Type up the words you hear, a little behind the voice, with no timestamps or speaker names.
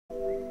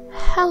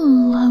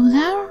Hello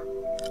there.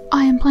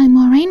 I am playing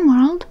more Rain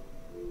World,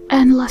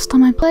 and last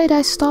time I played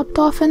I stopped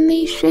off in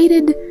the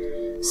shaded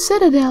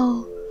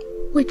Citadel,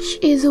 which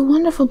is a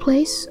wonderful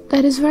place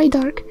that is very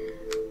dark,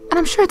 and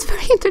I'm sure it's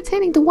very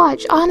entertaining to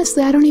watch.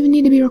 Honestly, I don't even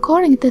need to be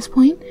recording at this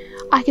point.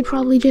 I could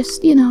probably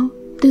just, you know,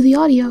 do the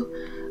audio.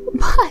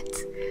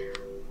 But,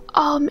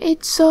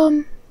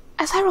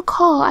 as I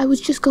recall, I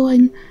was just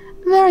going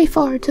very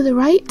far to the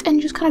right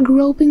and just kind of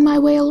groping my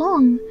way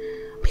along,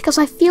 because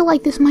I feel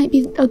like this might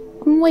be a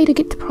way to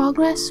get to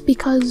progress,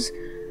 because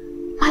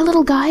my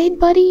little guide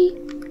buddy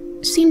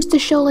seems to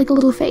show like a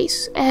little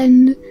face,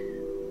 and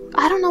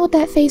I don't know what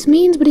that face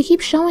means, but he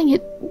keeps showing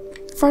it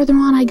further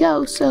on I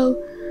go,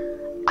 so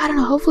I don't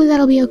know, hopefully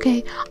that'll be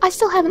okay. I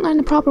still haven't learned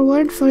the proper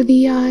word for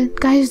the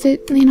guys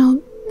that, you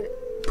know,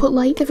 put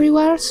light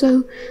everywhere,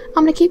 so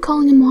I'm gonna keep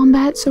calling them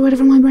wombats or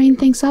whatever my brain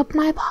thinks up,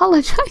 and I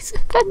apologize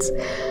if that's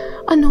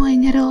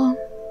annoying at all.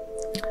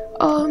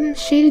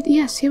 Shaded,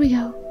 yes, here we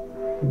go.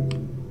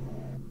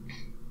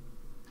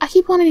 I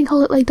keep wanting to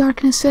call it like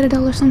Darkness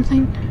Citadel or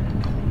something.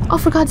 Oh,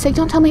 for God's sake,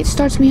 don't tell me it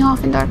starts me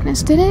off in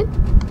darkness, did it?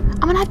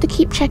 I'm gonna have to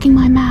keep checking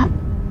my map,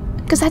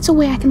 because that's a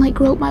way I can like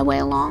grope my way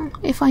along,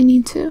 if I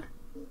need to.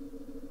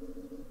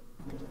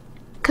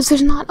 Because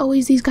there's not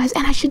always these guys,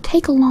 and I should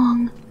take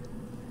along,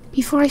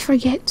 before I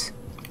forget,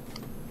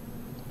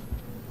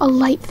 a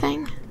light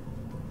thing.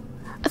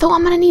 Though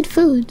I'm gonna need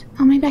food.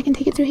 Oh, maybe I can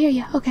take it through here,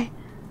 yeah, okay.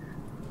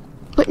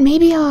 But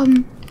maybe,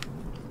 the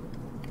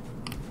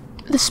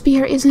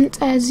spear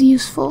isn't as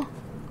useful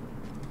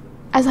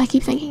as I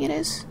keep thinking it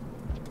is.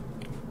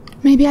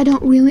 Maybe I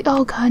don't really—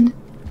 oh god.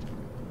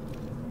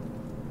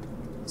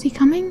 Is he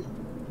coming?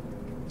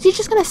 Is he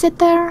just gonna sit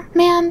there?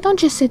 Man, don't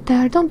just sit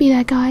there. Don't be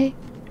that guy.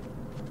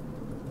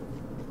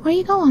 Where are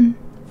you going?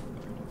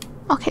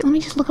 Okay, let me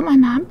just look at my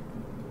map.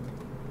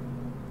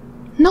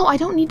 No, I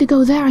don't need to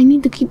go there. I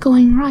need to keep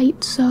going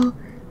right, so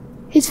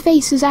his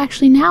face is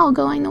actually now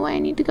going the way I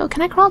need to go.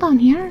 Can I crawl down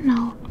here?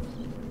 No.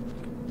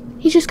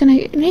 He's just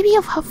gonna— maybe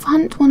I'll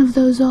hunt one of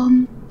those,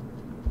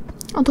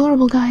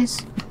 adorable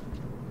guys.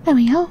 There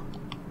we go.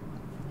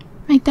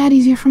 Make that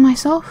easier for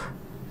myself.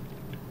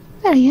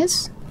 There he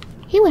is.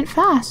 He went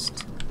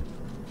fast.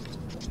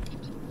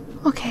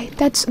 Okay,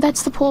 that's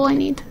the pole I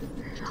need.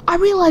 I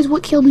realized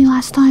what killed me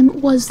last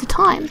time was the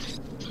time.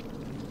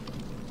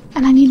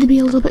 And I need to be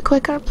a little bit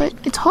quicker, but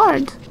it's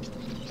hard.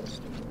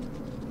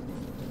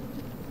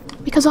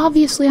 Because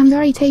obviously I'm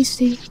very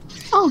tasty.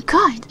 Oh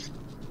god.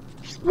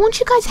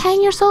 Won't you guys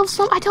hang yourselves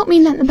some— I don't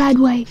mean that in a bad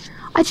way.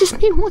 I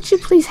just mean, won't you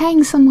please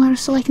hang somewhere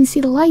so I can see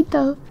the light,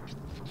 though?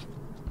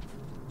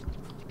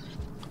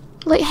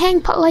 Like, hang,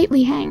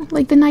 politely hang.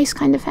 Like the nice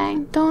kind of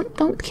hang.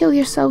 Don't kill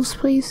yourselves,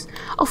 please.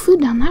 Oh,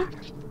 food down there.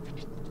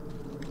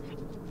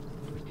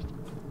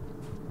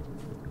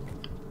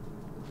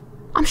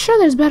 I'm sure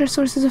there's better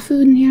sources of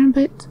food in here,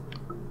 but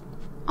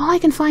all I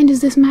can find is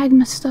this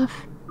magma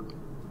stuff.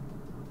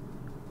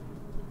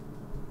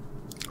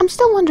 I'm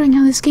still wondering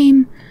how this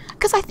game—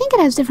 because I think it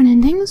has different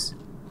endings,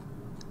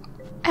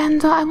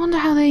 and I wonder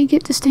how they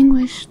get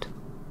distinguished.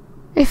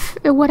 If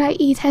what I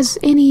eat has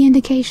any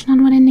indication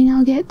on what ending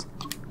I'll get,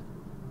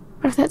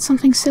 or if that's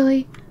something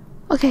silly.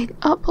 Okay,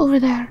 up over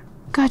there.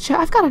 Gotcha.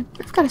 I've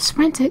gotta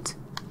sprint it.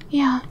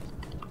 Yeah.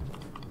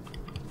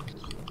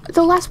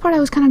 The last part I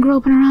was kind of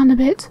groping around a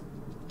bit.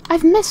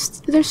 I've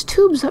missed— there's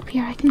tubes up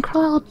here. I can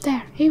crawl up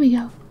there. Here we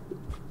go.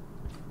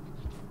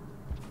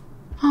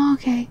 Oh,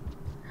 okay.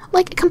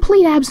 Like, a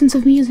complete absence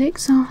of music,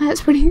 so that's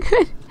pretty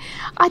good.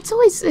 It's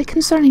always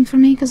concerning for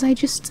me, because I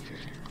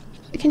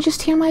can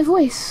just hear my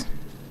voice.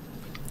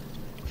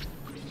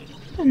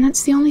 And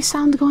that's the only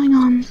sound going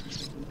on.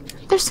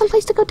 There's some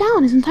place to go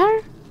down, isn't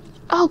there?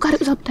 Oh god, it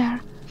was up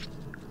there.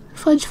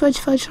 Fudge, fudge,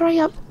 fudge, hurry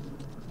up.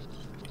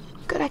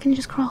 Good, I can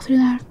just crawl through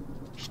there.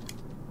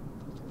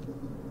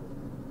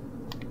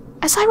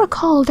 As I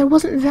recall, there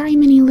wasn't very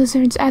many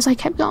lizards as I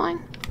kept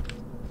going.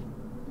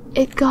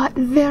 It got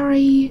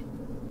very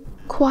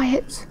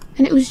quiet,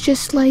 and it was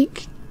just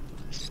like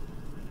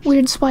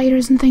weird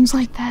spiders and things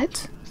like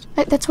that.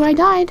 That's where I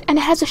died, and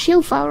it has a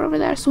shield flower over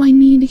there, so I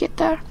need to get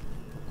there.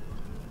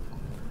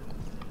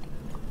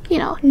 You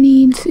know,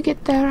 need to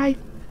get there.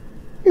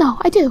 No,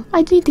 I do.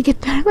 I need to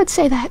get there. Let's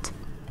say that.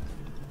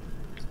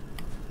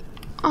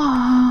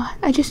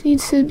 I just need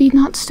to be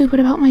not stupid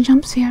about my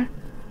jumps here.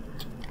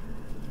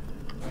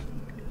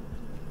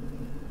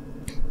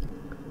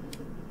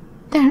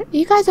 There,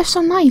 you guys are so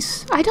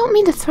nice. I don't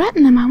mean to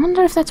threaten them. I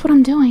wonder if that's what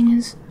I'm doing,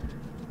 is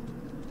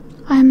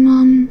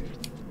I'm,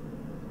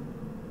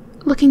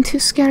 looking too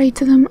scary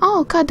to them.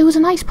 Oh god, there was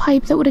a nice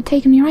pipe that would have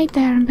taken me right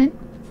there, but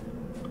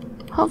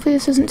hopefully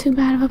this isn't too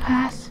bad of a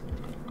path.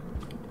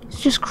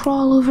 Let's just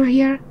crawl over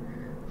here.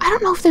 I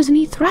don't know if there's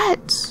any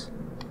threats.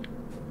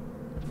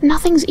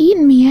 Nothing's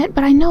eaten me yet,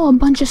 but I know a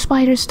bunch of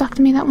spiders stuck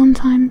to me that one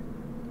time.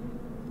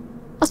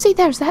 Oh, see,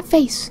 there's that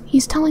face.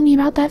 He's telling me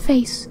about that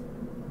face.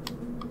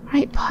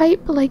 Right,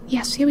 pipe, like,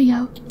 yes, here we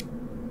go.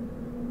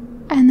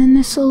 And then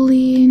this'll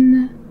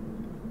lead—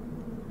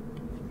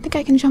 I think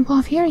I can jump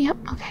off here, yep,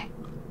 okay.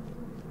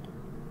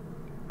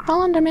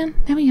 Crawl under, man,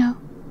 there we go.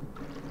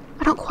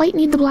 I don't quite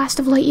need the blast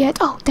of light yet.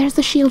 Oh, there's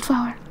the shield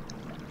flower.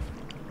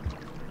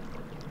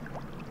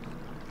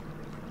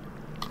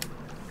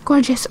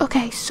 Gorgeous.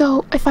 Okay,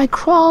 so if I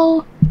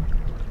crawl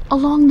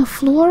along the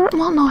floor...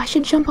 Well, no, I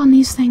should jump on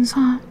these things,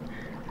 huh?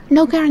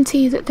 No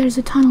guarantee that there's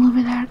a tunnel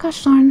over there.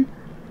 Gosh darn.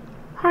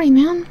 Hurry,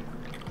 man.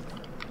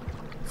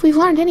 If we've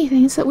learned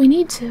anything, it's that we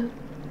need to.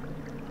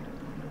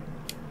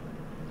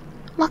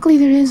 Luckily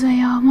there is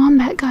a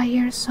wombat guy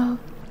here, so...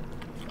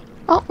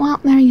 Oh,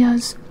 well, there he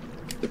goes.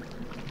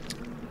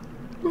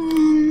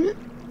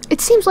 It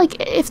seems like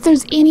if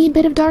there's any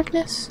bit of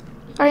darkness,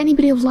 or any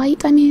bit of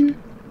light, I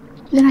mean,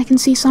 then I can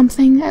see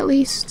something, at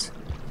least.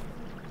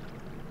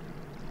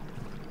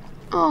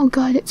 Oh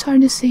god, it's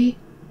hard to see.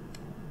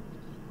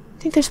 I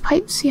think there's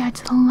pipes, yeah,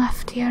 to the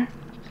left here.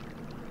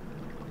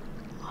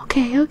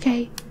 Okay,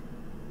 okay.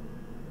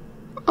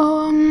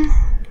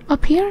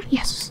 Up here?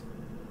 Yes.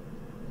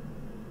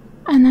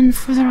 And then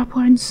further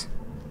upwards.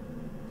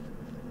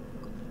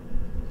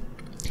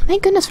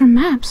 Thank goodness for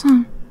maps,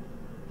 huh?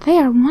 They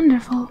are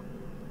wonderful.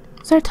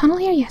 Is there a tunnel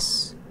here?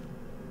 Yes.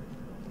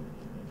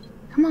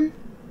 Come on.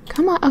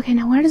 Come on. Okay,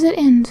 now where does it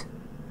end?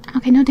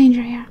 Okay, no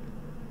danger here.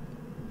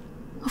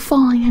 Of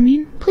falling, I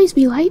mean. Please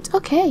be light.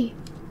 Okay.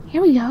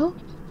 Here we go.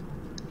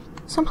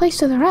 Someplace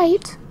to the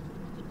right.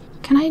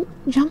 Can I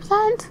jump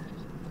that?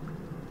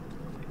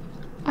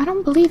 I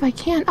don't believe I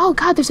can. Oh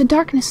god, there's a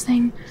darkness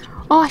thing.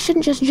 Oh, I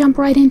shouldn't just jump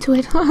right into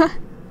it. I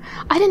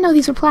didn't know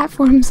these were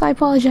platforms. I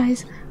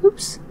apologize.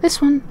 Oops.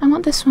 This one. I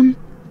want this one.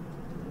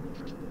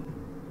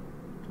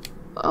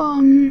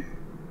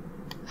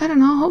 I don't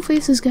know. Hopefully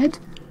this is good.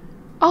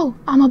 Oh,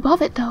 I'm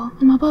above it though.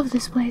 I'm above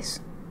this place.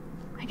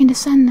 I can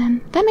descend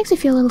then. That makes me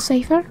feel a little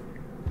safer.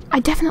 I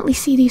definitely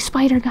see these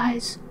spider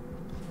guys.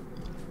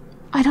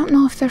 I don't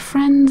know if they're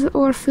friends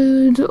or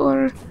food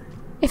or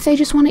if they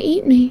just want to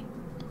eat me.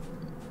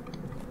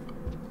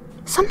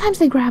 Sometimes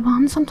they grab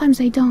on, sometimes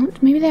they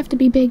don't. Maybe they have to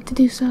be big to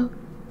do so.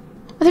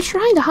 But they're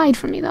trying to hide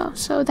from me though,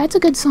 so that's a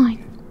good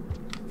sign.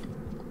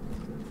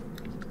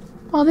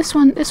 Well, this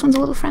one's a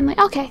little friendly.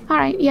 Okay,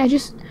 alright, yeah,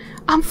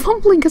 I'm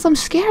fumbling because I'm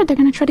scared they're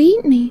gonna try to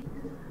eat me.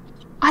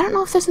 I don't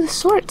know if there's the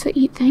sort to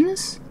eat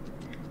things.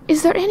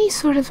 Is there any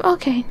sort of...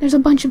 Okay, there's a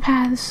bunch of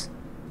paths.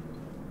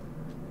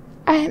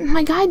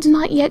 My guide's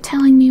not yet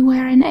telling me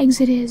where an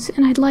exit is,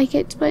 and I'd like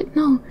it, but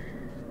no.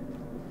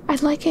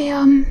 I'd like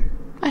a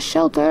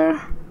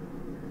shelter.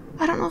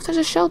 I don't know if there's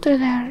a shelter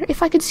there.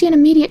 If I could see an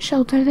immediate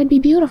shelter, that'd be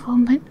beautiful,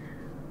 but...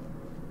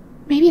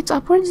 Maybe it's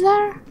upwards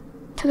there?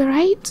 To the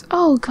right?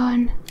 Oh,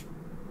 god.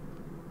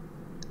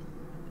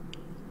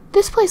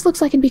 This place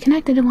looks like it'd be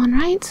connected to one,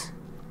 right?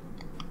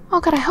 Oh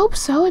god, I hope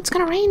so. It's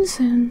gonna rain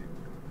soon.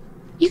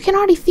 You can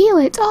already feel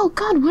it. Oh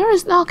god, where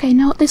is... Okay,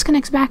 no, this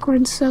connects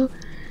backwards, so...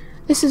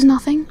 This is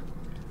nothing.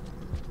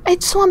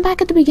 So I'm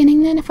back at the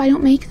beginning then, if I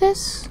don't make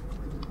this?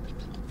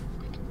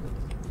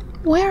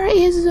 Where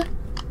is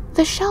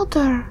the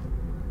shelter?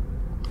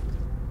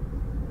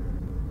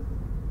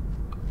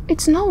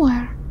 It's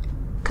nowhere.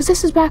 Because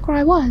this is back where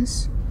I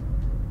was.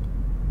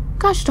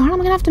 Gosh darn, I'm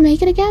gonna have to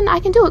make it again?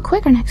 I can do it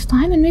quicker next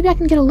time, and maybe I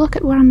can get a look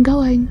at where I'm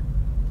going.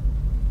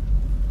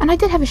 And I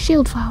did have a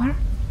shield flower.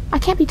 I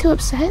can't be too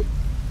upset.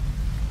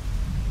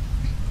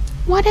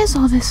 What is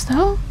all this,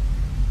 though?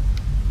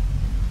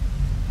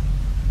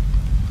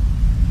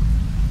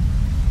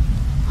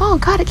 Oh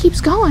god, it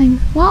keeps going.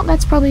 Well,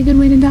 that's probably a good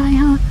way to die,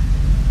 huh?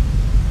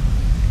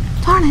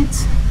 Darn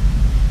it.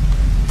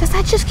 Does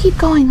that just keep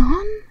going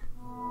on?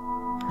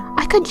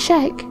 I could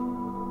check,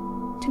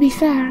 to be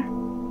fair.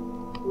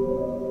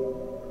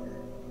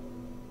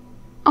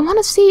 I want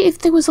to see if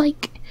there was,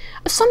 like...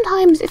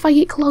 Sometimes if I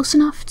get close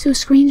enough to a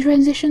screen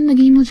transition, the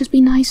game will just be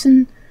nice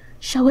and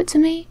show it to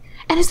me.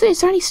 And is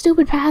there any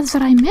stupid paths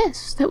that I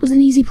missed that was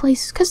an easy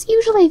place? Because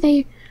usually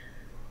they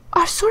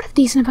are sort of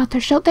decent about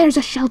their shelter. There's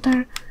a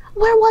shelter.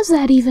 Where was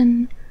that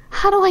even?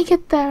 How do I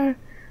get there?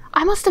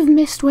 I must have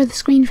missed where the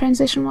screen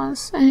transition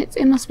was, and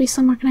it must be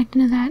somewhere connected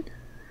to that.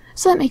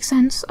 So that makes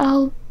sense.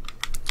 I'll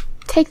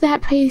take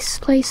that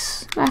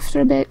place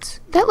after a bit.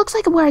 That looks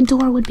like where a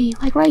door would be.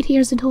 Like right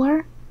here's a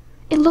door.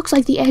 It looks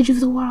like the edge of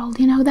the world,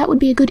 you know? That would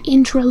be a good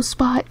intro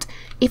spot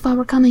if I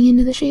were coming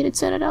into the Shaded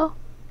Citadel.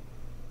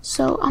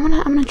 So I'm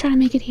gonna try to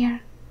make it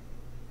here.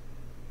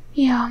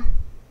 Yeah.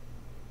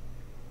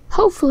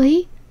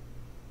 Hopefully.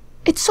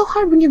 It's so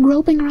hard when you're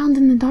groping around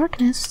in the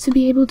darkness to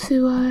be able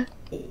to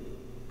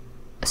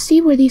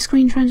see where these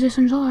screen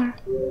transitions are.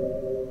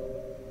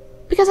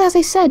 Because as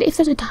I said, if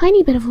there's a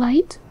tiny bit of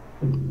light,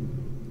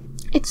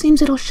 it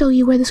seems it'll show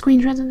you where the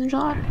screen transitions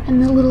are.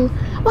 And the little...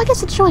 Well, I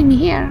guess it's showing me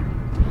here.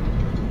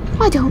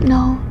 I don't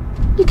know.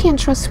 You can't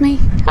trust me.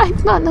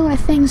 I've not known a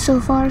thing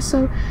so far,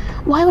 so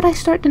why would I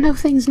start to know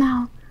things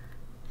now?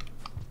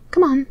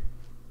 Come on.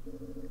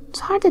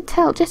 It's hard to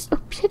tell. Just a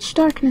pitch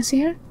darkness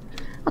here.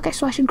 Okay,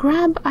 so I should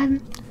grab...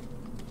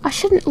 I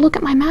shouldn't look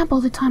at my map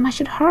all the time. I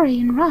should hurry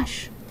and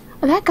rush.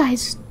 Oh, that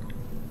guy's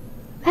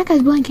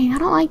blinking. I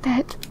don't like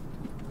that.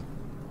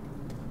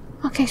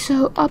 Okay,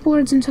 so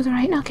upwards and to the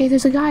right. Okay,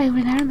 there's a guy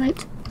over there,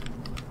 but...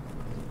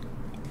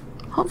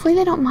 Hopefully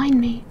they don't mind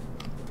me.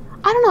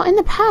 I don't know, in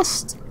the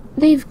past,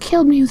 they've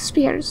killed me with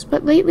spears,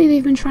 but lately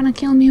they've been trying to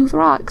kill me with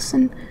rocks,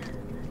 and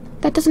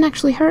that doesn't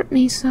actually hurt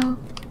me, so...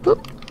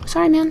 Oop,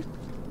 sorry, man.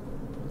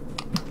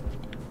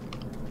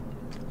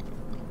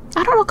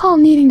 I don't recall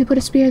needing to put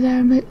a spear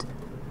there, but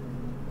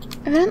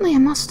evidently I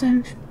must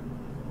have.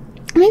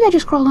 Maybe I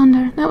just crawled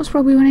under. That was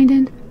probably what I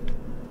did.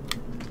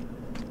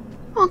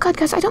 Oh god,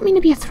 guys, I don't mean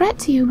to be a threat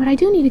to you, but I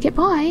do need to get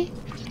by.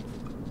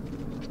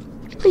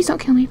 Please don't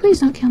kill me. Please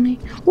don't kill me.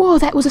 Whoa,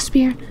 that was a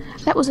spear.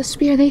 That was a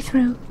spear they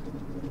threw.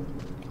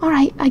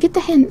 Alright, I get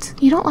the hint.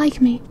 You don't like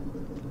me.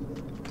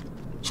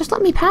 Just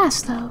let me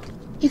pass, though.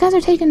 You guys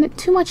are taking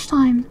too much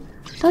time.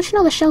 Don't you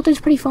know the shelter's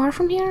pretty far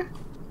from here?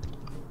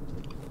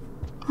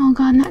 Oh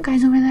god, and that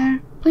guy's over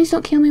there. Please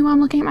don't kill me while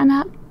I'm looking at my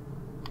map.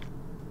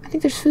 I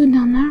think there's food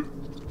down there.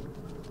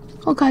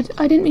 Oh god,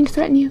 I didn't mean to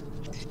threaten you.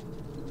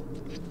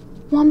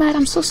 Wombat,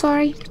 I'm so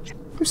sorry.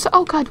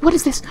 Oh god, what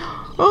is this?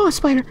 Oh, a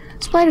spider.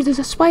 Spider, there's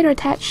a spider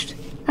attached.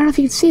 I don't know if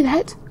you can see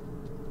that.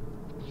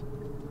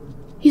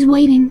 He's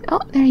waiting.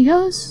 Oh, there he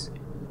goes.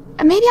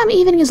 And maybe I'm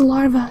eating his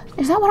larva.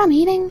 Is that what I'm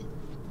eating?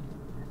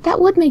 That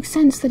would make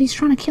sense that he's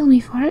trying to kill me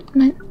for it,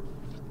 but...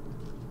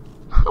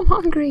 I'm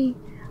hungry.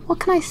 What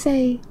can I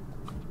say?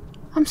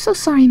 I'm so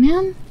sorry,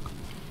 man.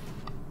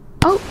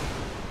 Oh!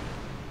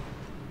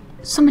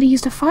 Somebody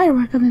used a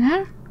firework over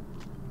there.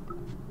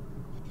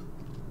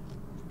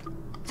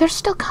 They're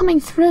still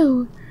coming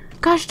through.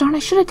 Gosh darn, I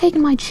should have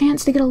taken my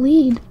chance to get a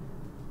lead.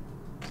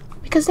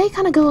 Because they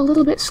kind of go a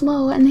little bit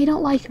slow and they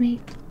don't like me.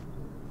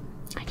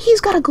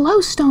 He's got a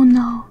glowstone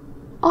though.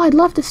 Oh, I'd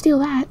love to steal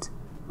that.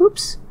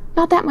 Oops.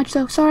 Not that much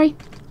though, sorry.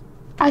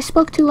 I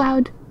spoke too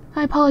loud.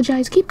 I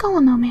apologize. Keep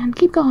going though, man.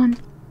 Keep going.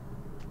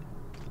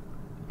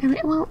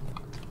 Well,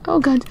 oh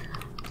god.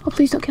 Oh,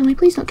 please don't kill me.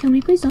 Please don't kill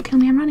me. Please don't kill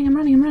me. I'm running, I'm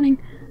running, I'm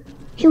running.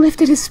 He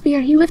lifted his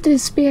spear. He lifted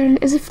his spear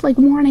as if, like,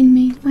 warning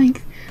me.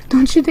 Like,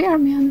 don't you dare,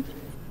 man.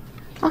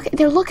 Okay,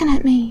 they're looking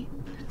at me.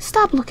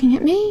 Stop looking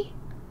at me.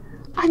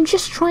 I'm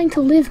just trying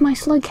to live my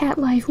slug cat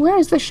life. Where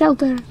is the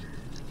shelter?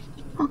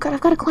 Oh god,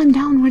 I've got to climb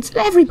downwards.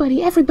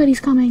 Everybody's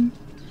coming.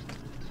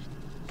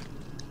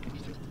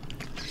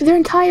 Their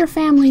entire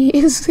family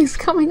is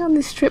coming on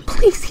this trip.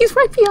 Please, he's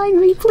right behind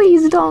me.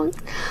 Please don't.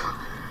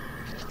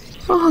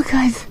 Oh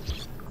god.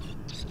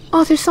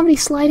 Oh, there's somebody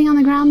sliding on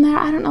the ground there.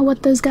 I don't know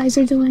what those guys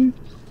are doing.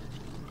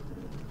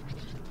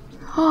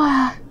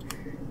 Oh,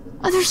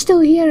 they're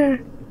still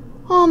here.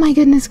 Oh my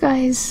goodness,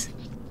 guys.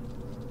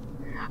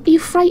 You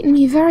frighten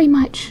me very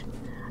much.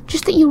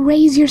 Just that you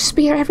raise your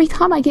spear every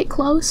time I get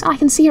close. I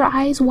can see your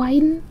eyes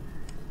widen.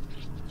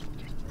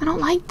 I don't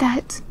like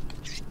that.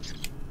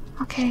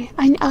 Okay,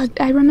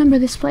 I remember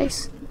this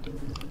place.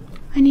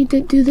 I need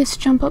to do this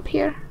jump up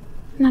here,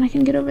 and then I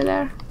can get over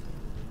there.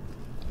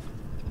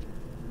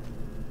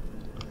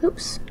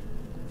 Oops.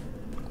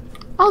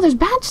 Oh, there's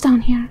bats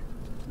down here.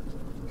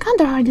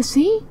 Kinda hard to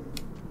see.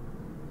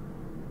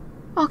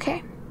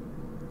 Okay.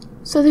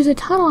 So there's a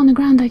tunnel on the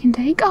ground I can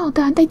take. Oh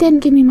god, they didn't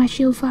give me my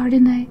shield flower,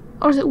 didn't they?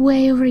 Or is it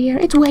way over here?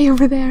 It's way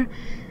over there.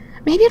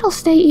 Maybe it'll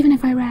stay even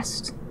if I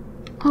rest.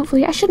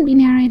 Hopefully. I shouldn't be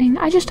narrating.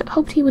 I just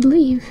hoped he would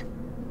leave.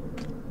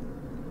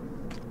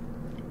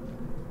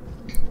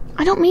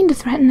 I don't mean to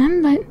threaten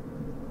them, but...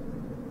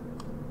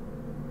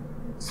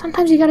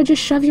 sometimes you gotta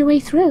just shove your way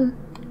through.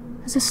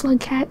 As a slug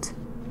cat.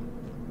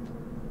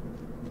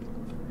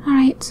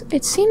 Alright,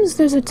 it seems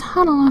there's a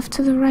tunnel off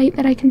to the right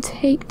that I can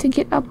take to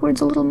get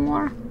upwards a little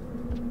more.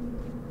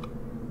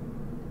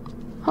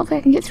 Hopefully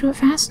I can get through it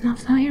fast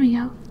enough though. Here we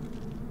go.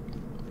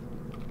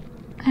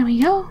 There we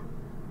go.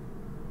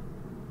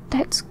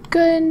 That's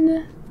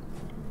good.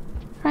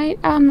 Right?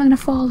 I'm gonna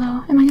fall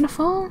though. Am I gonna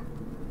fall?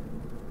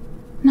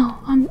 No,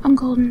 I'm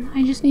golden.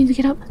 I just need to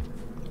get up.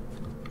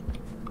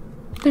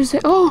 There's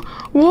a— oh!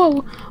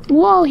 Whoa!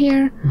 Whoa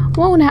here!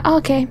 Whoa now!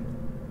 Okay.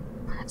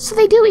 So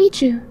they do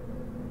eat you.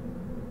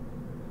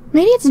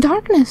 Maybe it's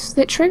darkness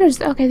that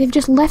triggers— okay, they've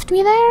just left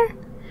me there?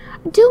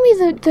 Do me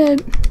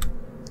the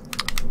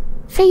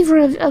favor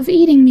of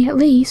eating me at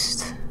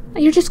least.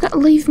 You're just gonna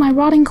leave my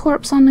rotting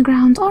corpse on the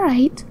ground.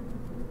 Alright.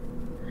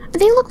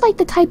 They look like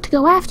the type to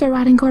go after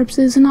rotting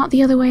corpses and not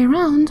the other way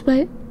around,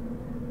 but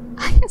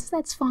I guess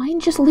that's fine.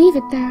 Just leave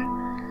it there.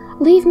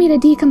 Leave me to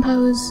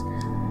decompose.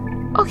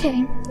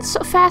 Okay,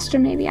 so faster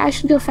maybe. I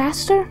should go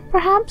faster,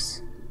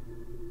 perhaps?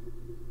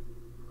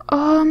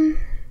 I've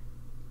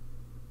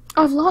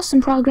lost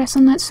some progress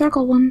on that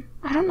circle one.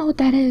 I don't know what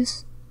that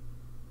is.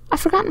 I've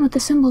forgotten what the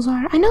symbols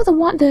are. I know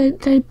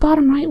the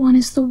bottom right one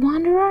is the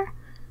Wanderer.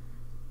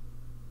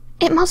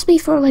 It must be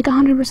for like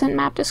 100%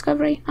 map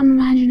discovery, I'm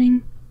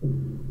imagining.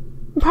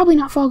 Probably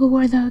not Fog of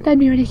War though, that'd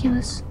be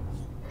ridiculous.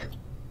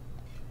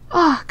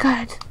 Oh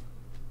god.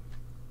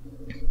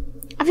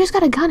 I've just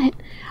gotta gun it.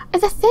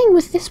 The thing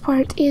with this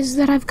part is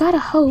that I've gotta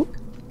hope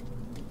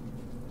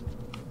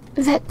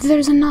that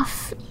there's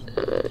enough,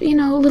 you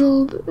know,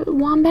 little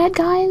wombat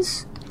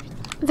guys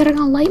that are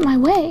gonna light my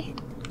way.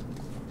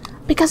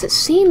 Because it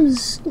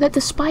seems that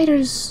the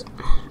spiders—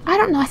 I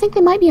don't know, I think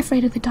they might be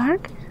afraid of the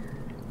dark.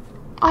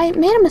 I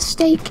made a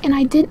mistake and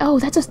I did— oh,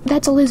 that's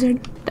a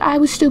lizard. I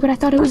was stupid, I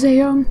thought it was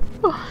a,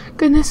 oh,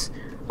 goodness.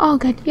 Oh,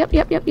 good. Yep.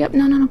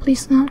 No,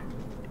 please, no.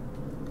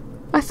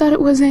 I thought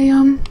it was a,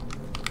 one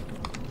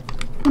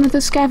of the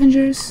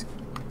scavengers.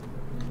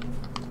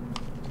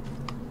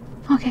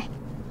 Okay.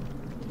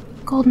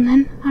 Golden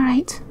then.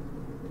 Alright.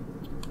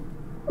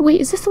 Wait,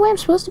 is this the way I'm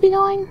supposed to be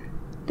going?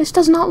 This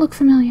does not look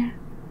familiar.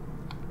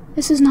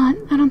 This is not.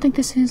 I don't think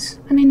this is.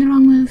 I made the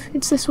wrong move.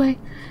 It's this way.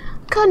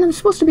 God, I'm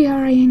supposed to be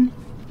RAing.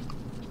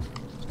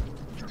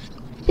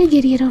 Big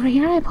idiot over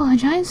here, I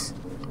apologize.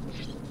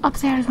 Up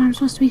there is where I'm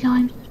supposed to be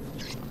going.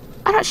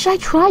 Should I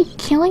try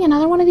killing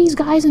another one of these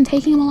guys and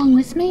taking them along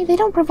with me? They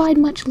don't provide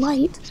much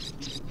light.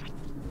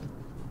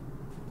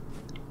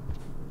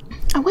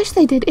 I wish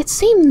they did. It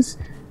seems...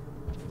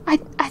 I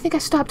think I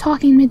stopped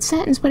talking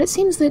mid-sentence, but it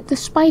seems that the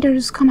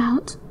spiders come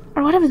out,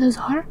 or whatever those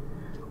are,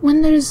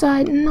 when there's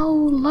no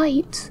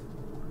light.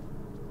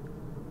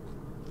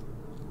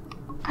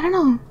 I don't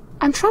know.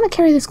 I'm trying to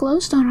carry this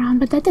glowstone around,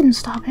 but that didn't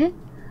stop it.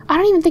 I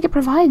don't even think it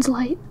provides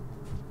light.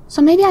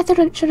 So maybe I should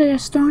have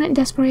just thrown it in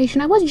desperation.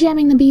 I was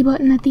jamming the B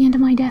button at the end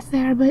of my death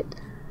there, but...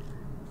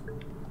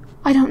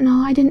 I don't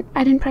know. I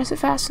didn't press it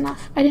fast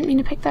enough. I didn't mean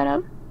to pick that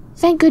up.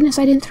 Thank goodness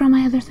I didn't throw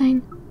my other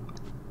thing.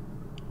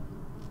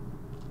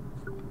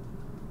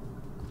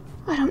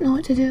 I don't know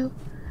what to do.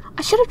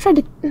 I should have tried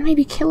to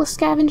maybe kill a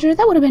scavenger.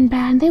 That would have been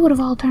bad. They would have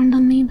all turned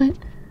on me, but...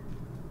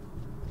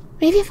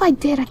 Maybe if I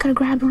did, I could have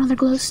grabbed one of their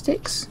glow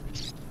sticks.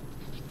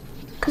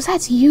 Because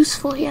that's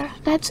useful here.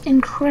 That's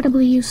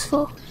incredibly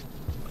useful.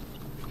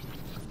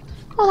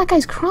 Oh, that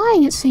guy's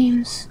crying, it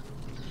seems.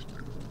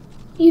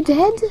 You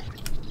dead?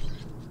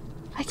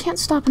 I can't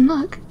stop and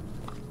look.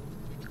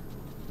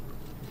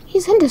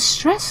 He's in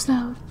distress,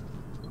 though.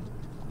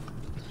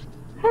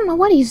 I don't know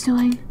what he's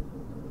doing.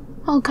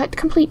 Oh, good.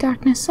 Complete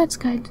darkness. That's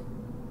good.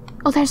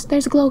 Oh,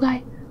 there's a glow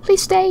guy.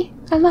 Please stay.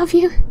 I love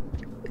you.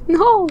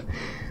 No.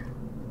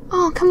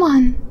 Oh, come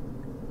on.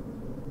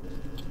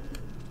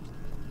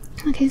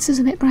 Okay, this is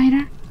a bit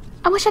brighter.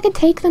 I wish I could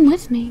take them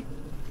with me.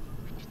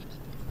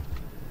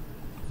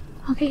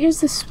 Okay,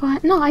 here's the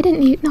spot. No, I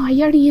didn't need... No, I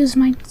already used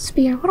my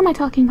spear. What am I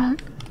talking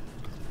about?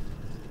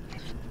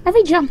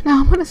 Every jump now,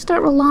 I'm gonna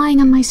start relying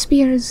on my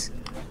spears.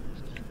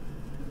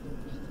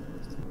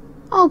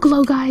 Oh,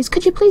 glow guys,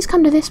 could you please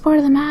come to this part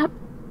of the map?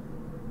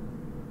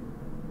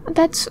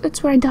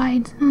 That's where I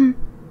died.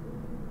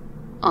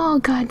 Oh,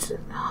 God.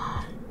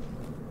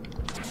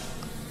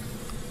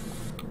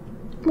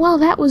 Well,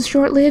 that was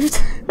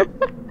short-lived.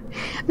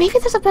 Maybe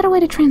there's a better way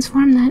to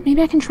transform that.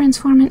 Maybe I can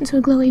transform it into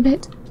a glowy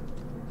bit.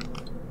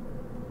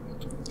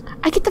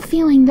 I get the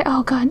feeling that...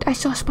 Oh, God, I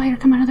saw a spider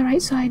come out of the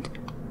right side.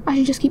 I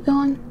should just keep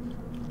going.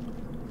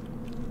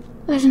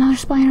 There's another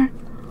spider.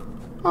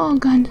 Oh,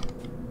 God.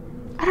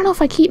 I don't know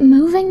if I keep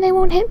moving they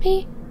won't hit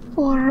me,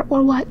 or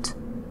what.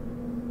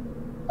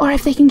 Or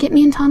if they can get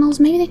me in tunnels.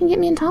 Maybe they can get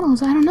me in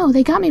tunnels. I don't know.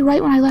 They got me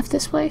right when I left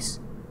this place.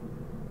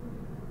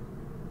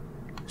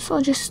 So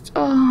I'll just...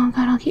 Oh,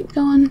 God, I'll keep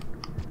going.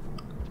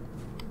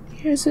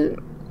 Here's a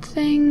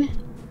thing.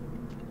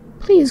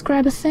 Please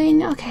grab a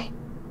thing. Okay.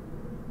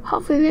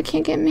 Hopefully they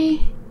can't get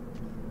me.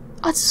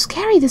 Oh, it's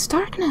scary, this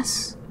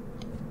darkness.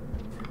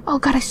 Oh,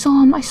 God, I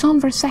saw him. I saw him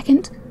for a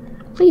second.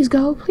 Please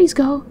go. Please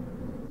go.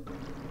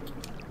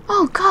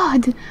 Oh,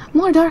 God.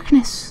 More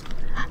darkness.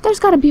 There's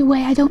gotta be a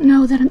way I don't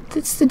know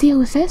that's the deal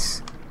with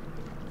this.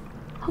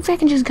 Hopefully I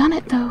can just gun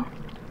it, though.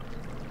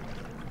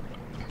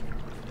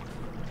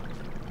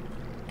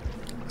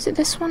 Is it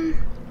this one?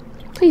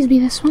 Please be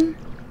this one.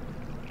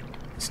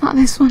 It's not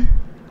this one.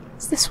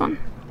 It's this one.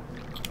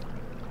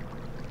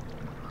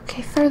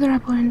 Okay, further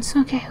upwards.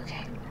 Okay.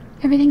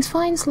 Everything's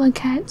fine, slug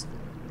cat.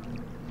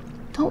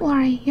 Don't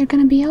worry, you're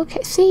gonna be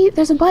okay. See,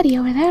 there's a buddy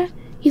over there.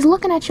 He's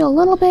looking at you a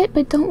little bit,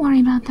 but don't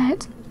worry about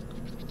that.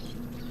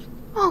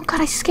 Oh,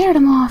 God, I scared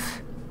him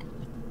off.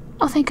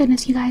 Oh, thank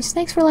goodness, you guys.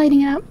 Thanks for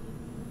lighting it up.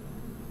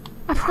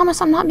 I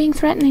promise I'm not being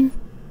threatening.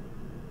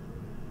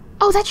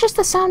 Oh, that's just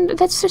the sound.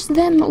 That's just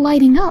them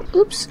lighting up.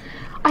 Oops.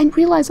 I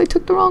realized I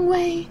took the wrong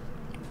way.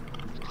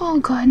 Oh,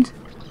 good.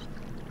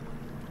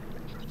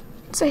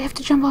 So I have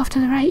to jump off to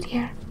the right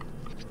here.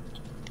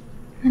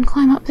 And then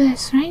climb up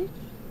this, right?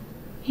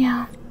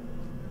 Yeah.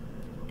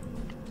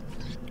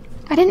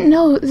 I didn't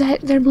know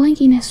that their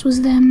blinkiness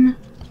was them...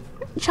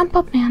 Jump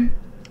up, man.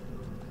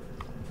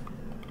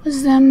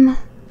 Was them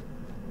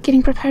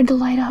getting prepared to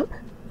light up.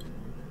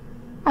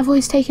 I've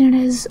always taken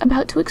it as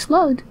about to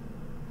explode.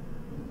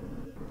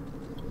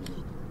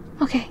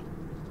 Okay.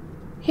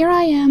 Here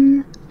I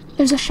am.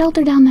 There's a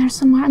shelter down there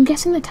somewhere. I'm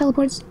guessing the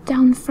teleport's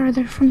down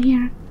further from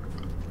here.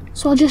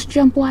 So I'll just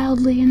jump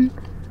wildly and...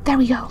 There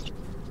we go.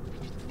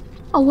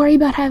 I'll worry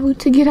about how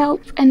to get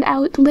out and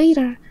out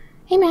later.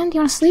 Hey man, do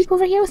you want to sleep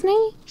over here with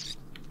me?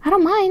 I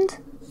don't mind.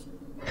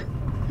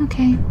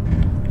 Okay.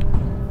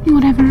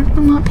 Whatever,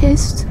 I'm not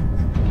pissed.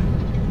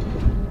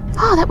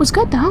 Oh, that was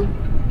good though.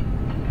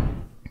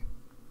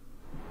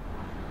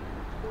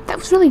 That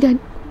was really good.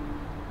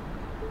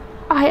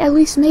 I at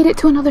least made it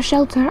to another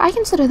shelter. I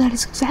consider that a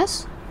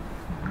success.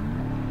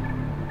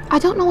 I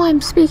don't know why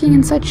I'm speaking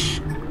in such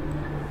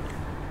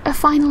a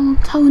final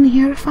tone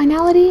here.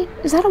 Finality?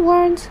 Is that a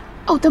word?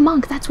 Oh, the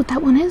monk, that's what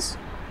that one is.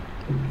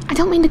 I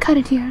don't mean to cut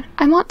it here.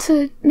 I want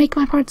to make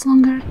my parts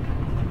longer.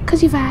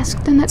 Because you've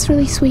asked, and that's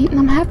really sweet, and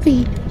I'm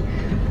happy.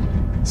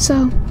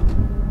 So,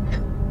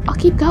 I'll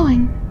keep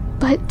going.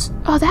 But,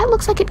 oh, that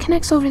looks like it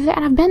connects over there,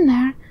 and I've been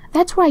there.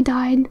 That's where I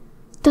died.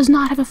 Does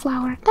not have a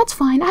flower. That's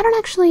fine. I don't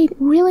actually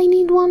really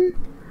need one.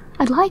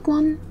 I'd like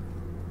one.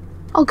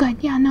 Oh, good.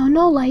 Yeah,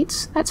 no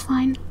lights. That's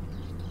fine.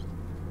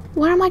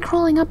 Where am I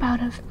crawling up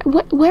out of?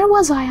 Where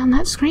was I on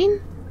that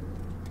screen?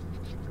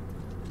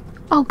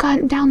 Oh,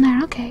 God, down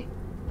there. Okay.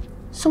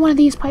 So one of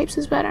these pipes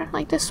is better,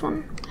 like this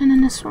one, and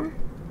then this one.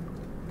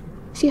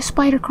 See a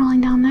spider crawling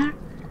down there?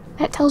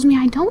 That tells me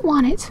I don't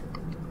want it.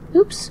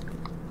 Oops.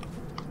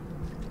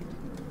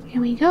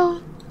 Here we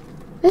go.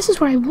 This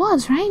is where I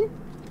was, right?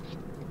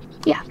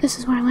 Yeah, this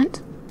is where I went.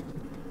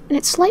 And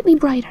it's slightly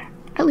brighter.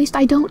 At least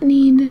I don't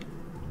need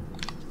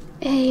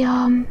a,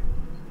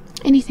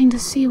 anything to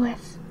see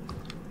with.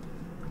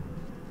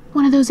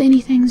 One of those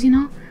anythings, you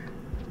know?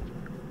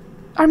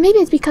 Or maybe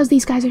it's because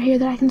these guys are here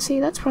that I can see.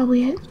 That's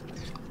probably it.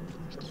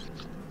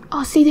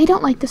 Oh, see, they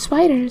don't like the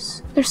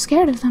spiders. They're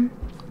scared of them.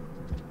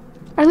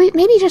 Or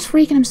maybe just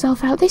freaking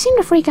himself out. They seem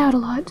to freak out a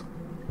lot.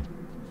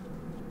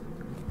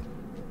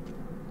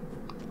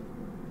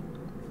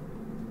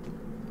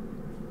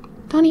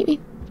 Don't eat me.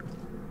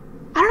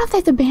 I don't know if they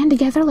have to band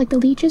together like the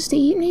leeches to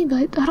eat me,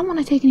 but I don't want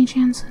to take any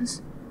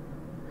chances.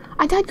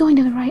 I died going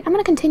to the right. I'm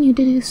going to continue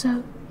to do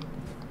so.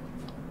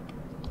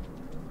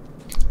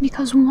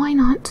 Because why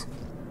not?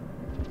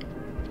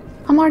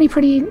 I'm already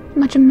pretty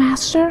much a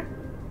master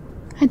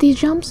at these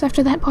jumps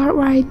after that part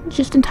where I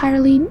just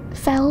entirely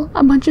fell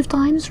a bunch of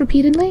times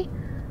repeatedly.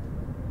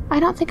 I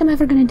don't think I'm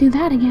ever going to do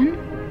that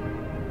again.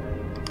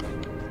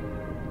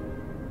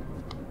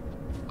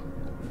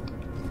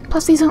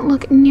 Plus these don't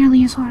look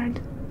nearly as hard.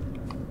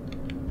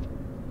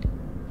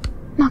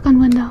 Knock on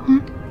window, huh?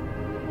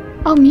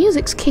 Oh,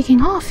 music's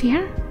kicking off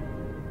here.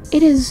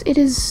 It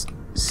is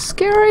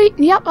scary.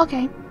 Yep,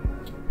 okay.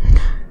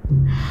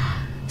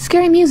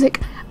 Scary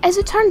music. As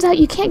it turns out,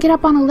 you can't get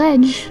up on a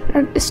ledge,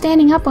 or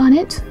standing up on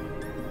it,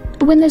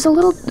 when there's a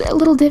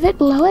little divot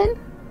below it.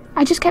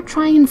 I just kept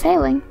trying and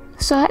failing,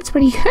 so that's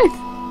pretty good.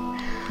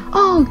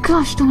 Oh,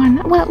 gosh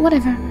darn. Well,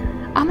 whatever.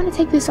 I'm gonna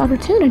take this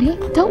opportunity.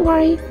 Don't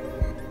worry.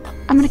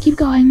 I'm gonna keep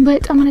going,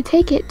 but I'm gonna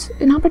take it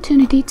an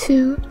opportunity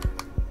to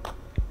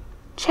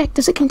check.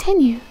 Does it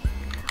continue?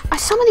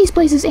 Some of these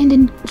places end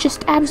in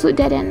just absolute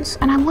dead ends,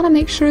 and I want to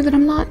make sure that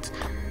I'm not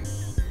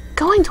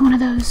going to one of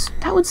those.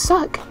 That would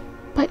suck.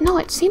 But no,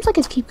 it seems like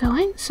it's keep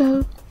going,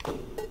 so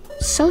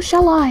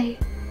shall I.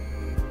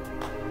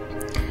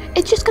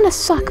 It's just gonna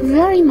suck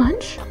very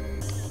much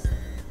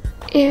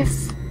if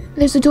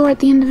there's a door at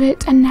the end of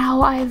it, and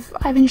now I've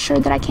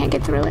ensured that I can't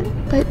get through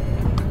it. But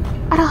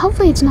I don't.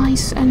 Hopefully it's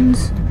nice and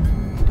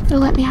it'll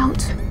let me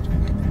out.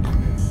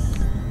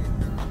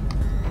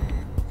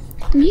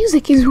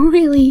 Music is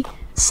really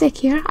sick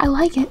here. I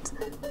like it.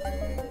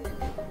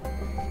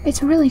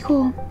 It's really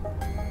cool.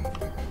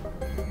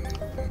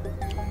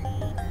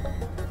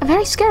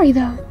 Very scary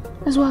though,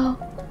 as well.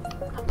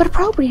 But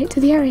appropriate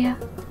to the area.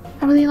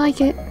 I really like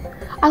it.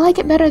 I like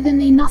it better than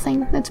the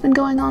nothing that's been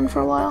going on for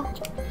a while.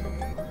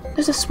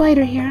 There's a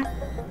spider here.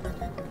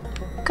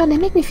 God, they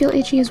make me feel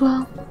itchy as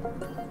well.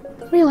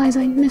 Realize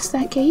I missed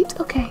that gate.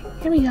 Okay,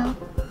 here we go.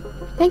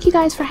 Thank you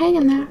guys for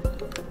hanging there.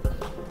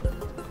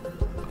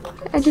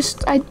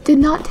 I did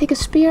not take a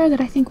spear that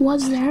I think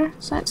was there,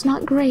 so that's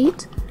not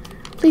great.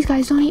 Please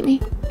guys, don't eat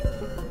me.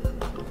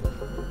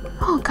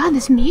 Oh god,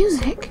 this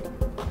music.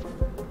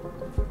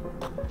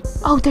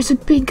 Oh, there's a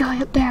big guy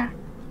up there.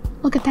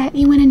 Look at that,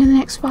 he went into the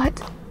next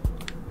spot.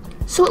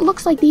 So it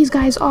looks like these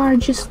guys are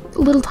just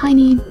little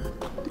tiny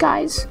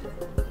guys.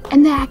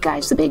 And that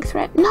guy's the big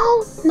threat.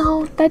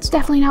 No, that's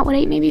definitely not what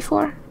ate me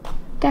before.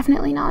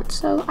 Definitely not,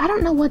 so I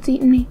don't know what's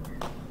eating me.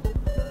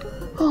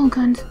 Oh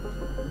god.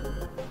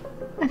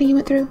 I think he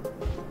went through.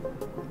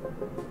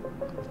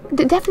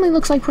 It definitely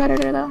looks like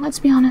Predator though, let's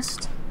be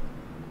honest.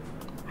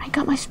 I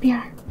got my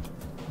spear.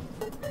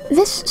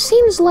 This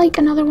seems like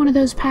another one of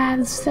those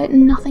paths that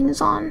nothing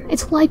is on.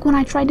 It's like when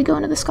I tried to go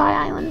into the Sky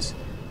Islands.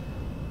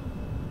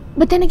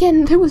 But then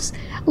again, there was,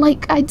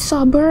 like, I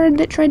saw a bird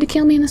that tried to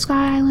kill me in the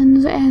Sky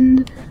Islands,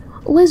 and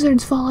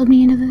lizards followed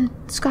me into the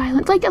Sky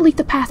Islands. Like, at least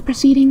the path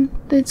preceding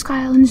the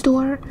Sky Islands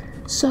door.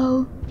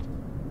 So,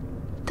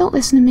 don't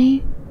listen to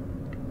me.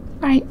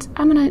 Alright,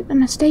 I'm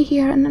gonna stay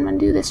here, and then I'm gonna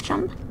do this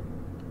jump.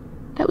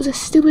 That was a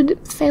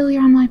stupid failure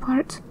on my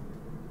part.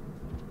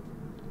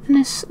 And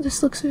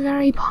this looks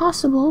very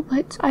possible,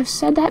 but I've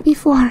said that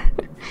before.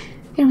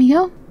 Here we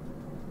go.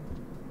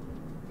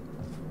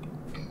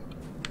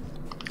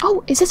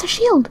 Oh, is this a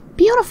shield?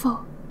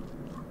 Beautiful!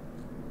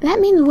 That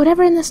means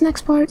whatever in this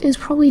next part is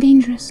probably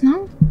dangerous,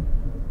 no?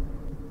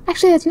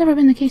 Actually, that's never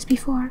been the case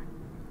before.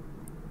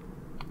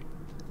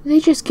 They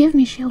just give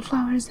me shield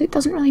flowers. It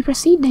doesn't really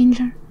precede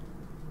danger.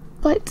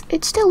 But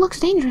it still looks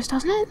dangerous,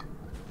 doesn't it?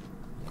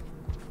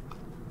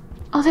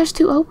 Oh, there's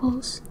 2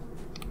 opals.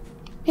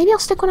 Maybe I'll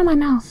stick one in my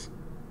mouth.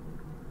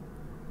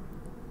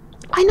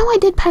 I know I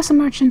did pass a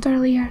merchant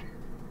earlier.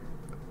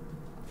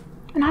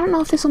 And I don't know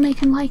if this will make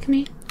him like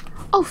me.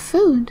 Oh,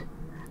 food.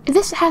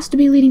 This has to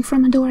be leading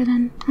from a door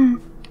then.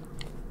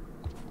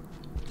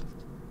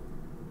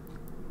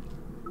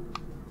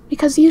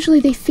 Because usually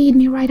they feed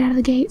me right out of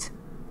the gate.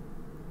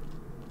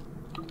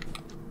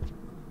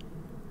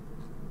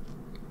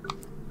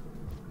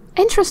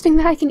 Interesting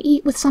that I can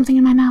eat with something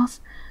in my mouth.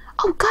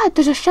 Oh god,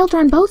 there's a shelter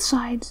on both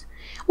sides.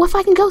 Well, if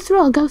I can go through,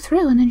 I'll go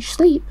through and then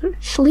sleep.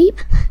 Sleep?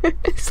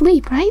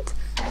 Sleep, right?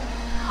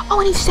 Oh,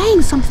 and he's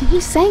saying something.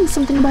 He's saying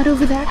something about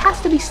over there. It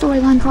has to be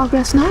storyline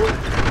progress, no?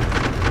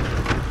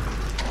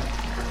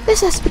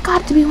 This has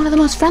got to be one of the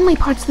most friendly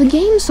parts of the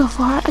game so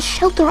far. A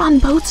shelter on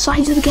both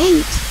sides of the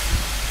gate.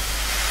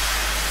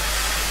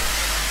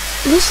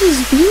 This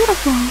is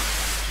beautiful.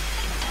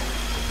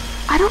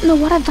 I don't know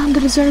what I've done to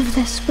deserve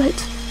this, but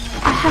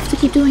I have to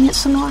keep doing it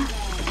some more.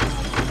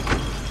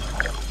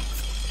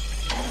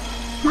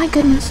 My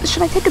goodness,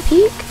 should I take a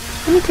peek?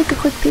 Let me take a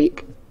quick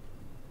peek.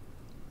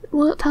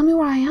 Will it tell me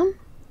where I am?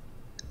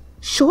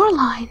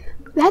 Shoreline.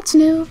 That's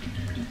new.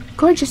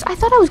 Gorgeous. I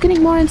thought I was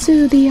getting more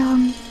into the,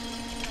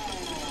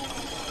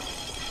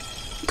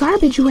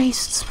 garbage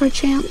wastes,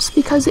 perchance,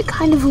 because it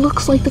kind of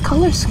looks like the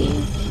color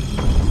scheme.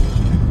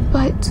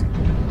 But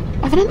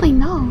evidently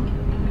no.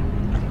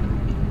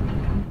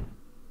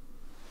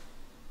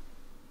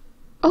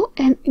 Oh,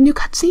 and new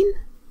cutscene?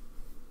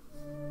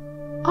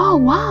 Oh,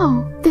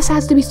 wow. This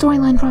has to be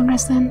storyline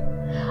progress then.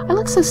 I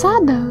look so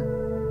sad though.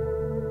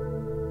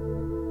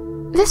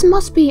 This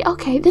must be,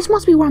 okay, this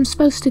must be where I'm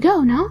supposed to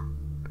go, no?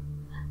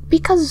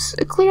 Because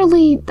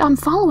clearly I'm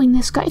following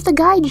this guy. If the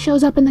guide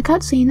shows up in the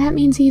cutscene, that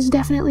means he's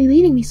definitely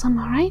leading me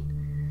somewhere, right?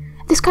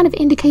 This kind of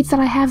indicates that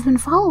I have been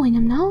following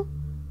him, no?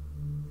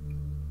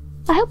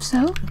 I hope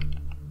so.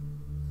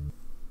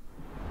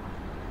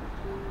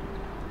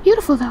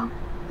 Beautiful though.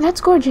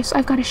 That's gorgeous.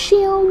 I've got a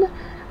shield,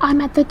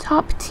 I'm at the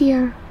top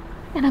tier,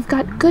 and I've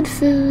got good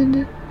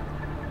food,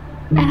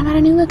 and I'm at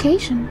a new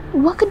location.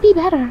 What could be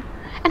better?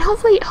 And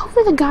hopefully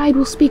the guide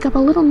will speak up a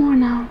little more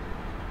now.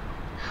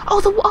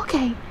 Oh,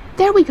 okay,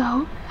 there we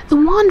go. The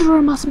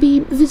Wanderer must be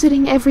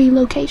visiting every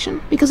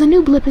location, because a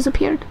new blip has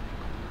appeared.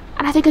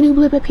 And I think a new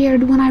blip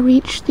appeared when I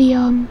reached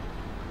the,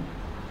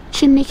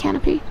 chimney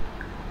canopy.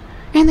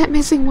 And that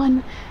missing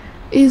one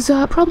is,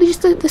 probably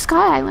just the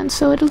Sky Island,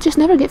 so it'll just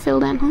never get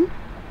filled in, huh?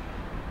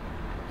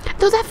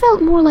 Though that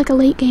felt more like a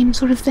late game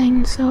sort of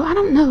thing, so I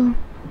don't know.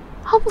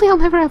 Hopefully I'll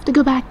never have to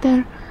go back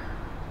there.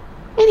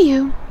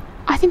 Anywho,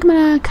 I think I'm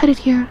gonna cut it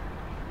here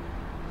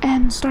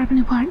and start up a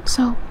new part,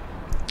 so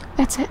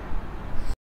that's it.